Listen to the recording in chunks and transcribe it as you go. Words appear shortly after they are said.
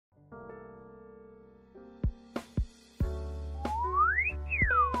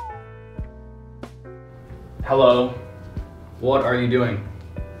Hello. What are you doing?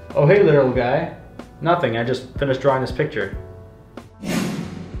 Oh hey little guy. Nothing, I just finished drawing this picture.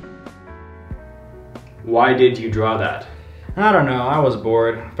 Why did you draw that? I don't know, I was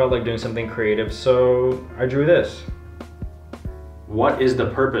bored. Felt like doing something creative, so I drew this. What is the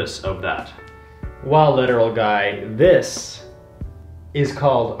purpose of that? Well, literal guy, this is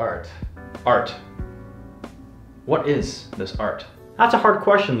called art. Art. What is this art? That's a hard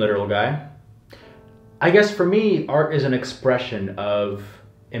question, literal guy. I guess for me, art is an expression of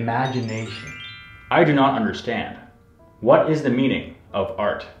imagination. I do not understand. What is the meaning of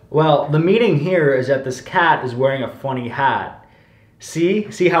art? Well, the meaning here is that this cat is wearing a funny hat. See?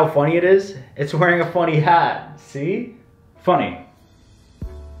 See how funny it is? It's wearing a funny hat. See? Funny.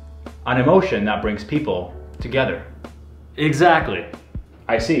 An emotion that brings people together. Exactly.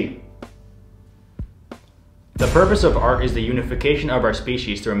 I see. The purpose of art is the unification of our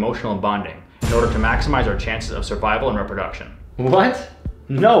species through emotional bonding in order to maximize our chances of survival and reproduction. What?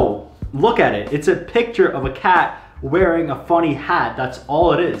 No. Look at it. It's a picture of a cat wearing a funny hat. That's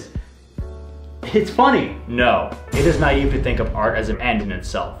all it is. It's funny. No. It is naive to think of art as an end in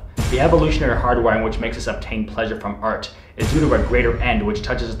itself. The evolutionary hardwiring which makes us obtain pleasure from art is due to a greater end which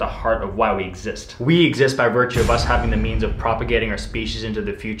touches at the heart of why we exist. We exist by virtue of us having the means of propagating our species into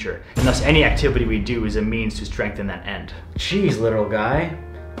the future, and thus any activity we do is a means to strengthen that end. Jeez, little guy.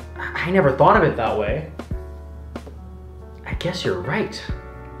 I never thought of it that way. I guess you're right.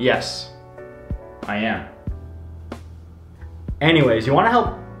 Yes, I am. Anyways, you want to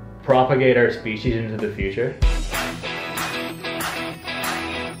help propagate our species into the future?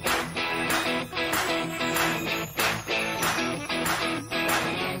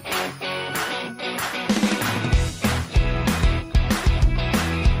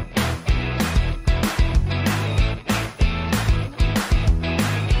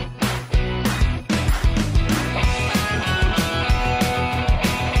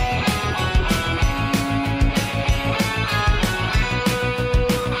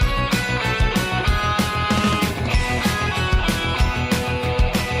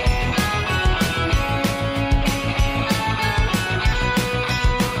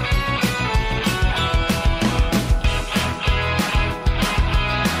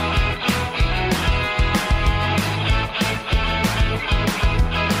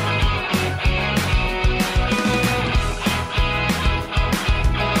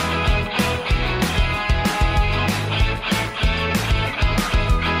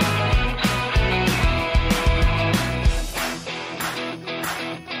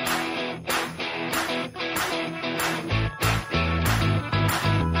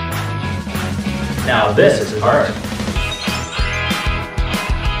 Now this is art.